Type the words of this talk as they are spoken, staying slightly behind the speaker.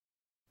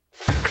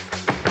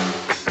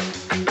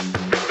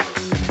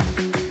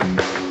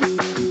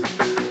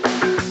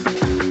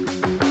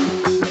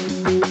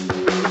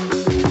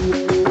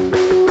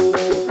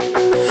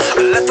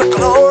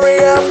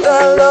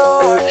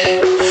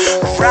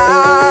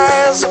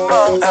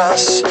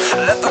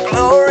Let the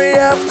glory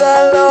of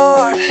the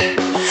Lord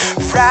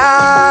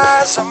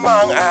rise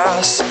among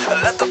us.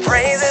 Let the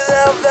praises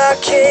of the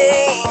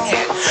King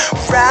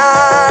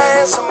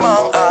rise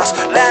among us.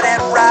 Let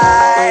it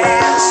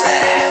rise.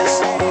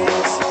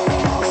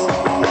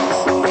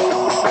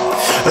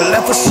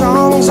 Let the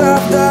songs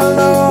of the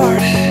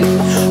Lord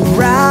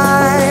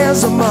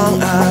rise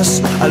among us.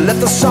 Let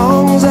the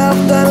songs of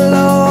the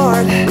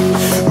Lord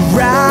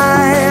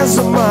rise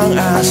among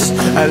us.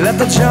 Let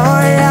the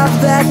joy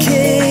of the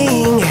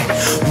King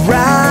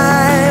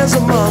rise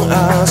among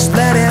us.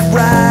 Let it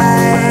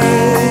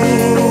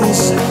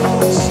rise.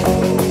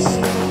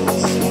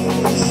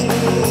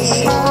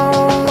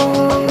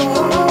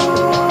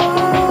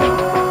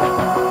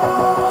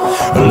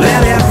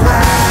 Let it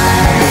rise.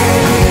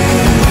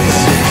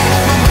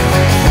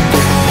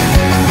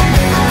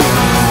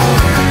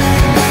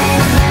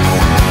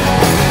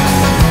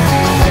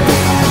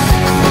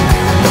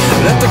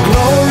 Let the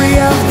glory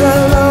of the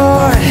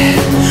Lord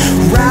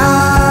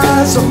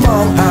rise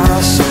among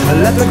us.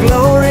 Let the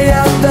glory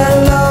of the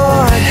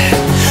Lord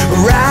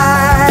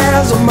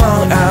rise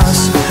among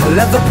us.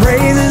 Let the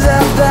praises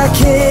of the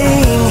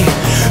King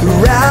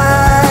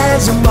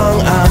rise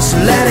among us.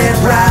 Let it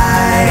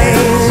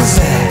rise.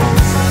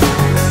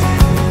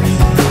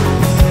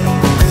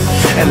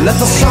 And let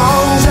the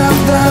songs of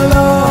the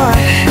Lord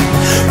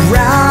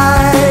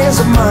rise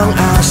among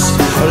us.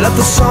 Let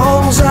the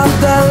songs of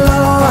the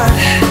Lord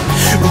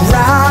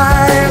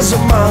rise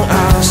among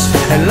us.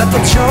 And let the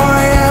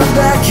joy of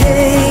the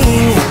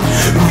King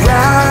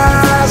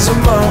rise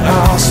among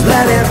us.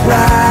 Let it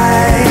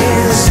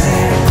rise.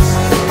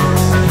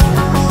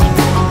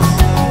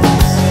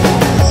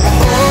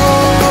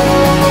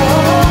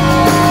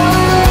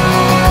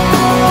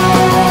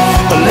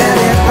 Let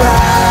it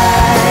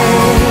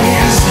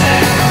rise.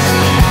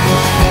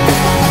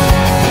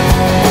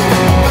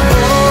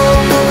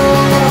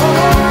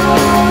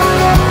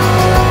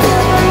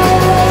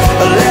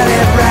 Let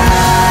it rise.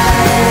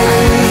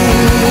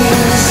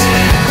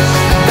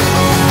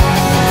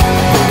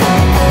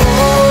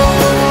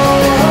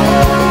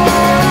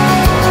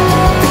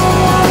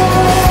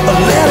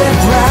 Let it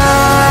rise.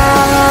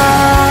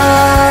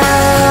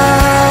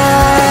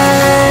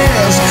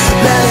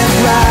 Let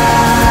it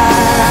rise.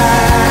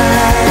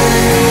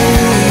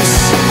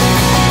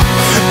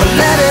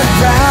 Let it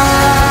rise.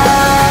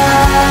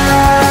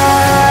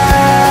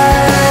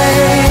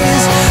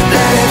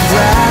 Let it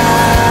rise.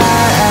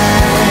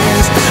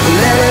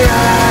 Let it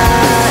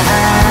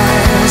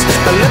rise.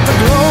 Let the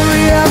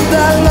glory of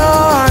the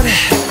Lord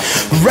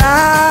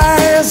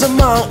rise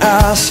among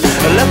us.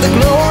 Let the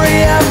glory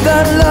of the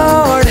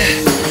Lord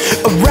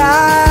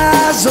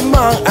rise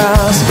among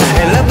us.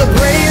 And let the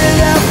praises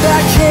of the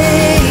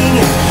King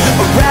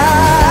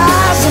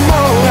rise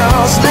among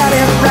us. Let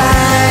it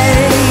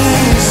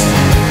rise.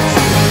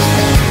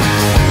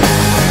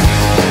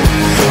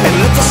 And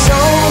let the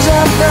songs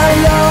of the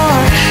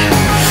Lord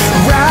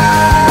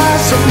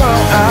rise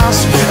among us.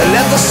 And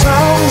let the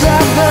songs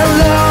of the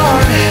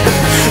Lord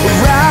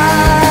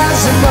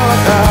rise among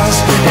us.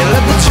 And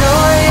let the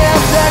joy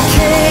of the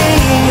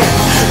King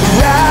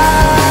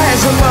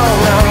rise among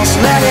us.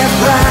 Let it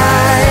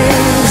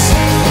rise.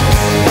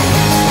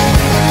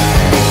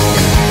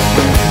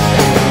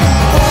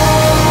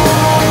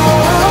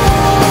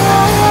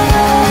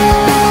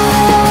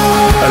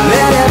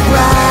 Let it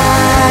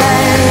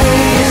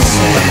rise.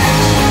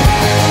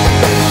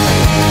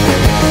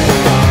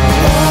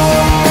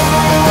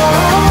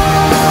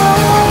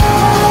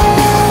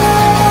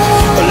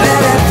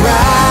 Let it rise.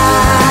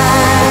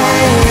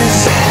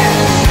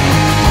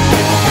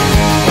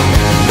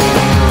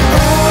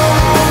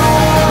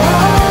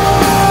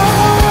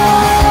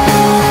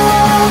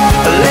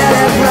 Let it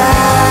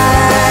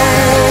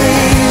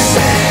rise.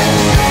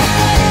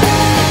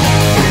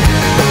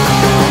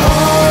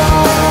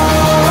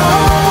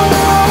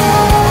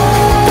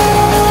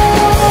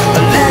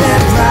 Let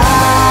it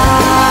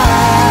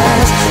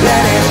rise.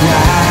 Let it rise.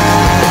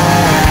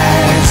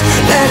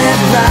 Let it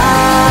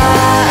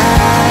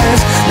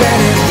rise.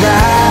 Let it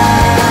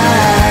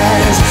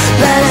rise.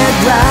 Let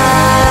it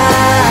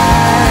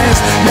rise.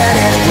 Let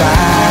it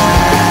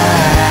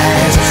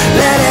rise.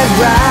 Let it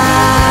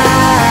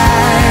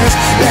rise.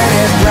 Let it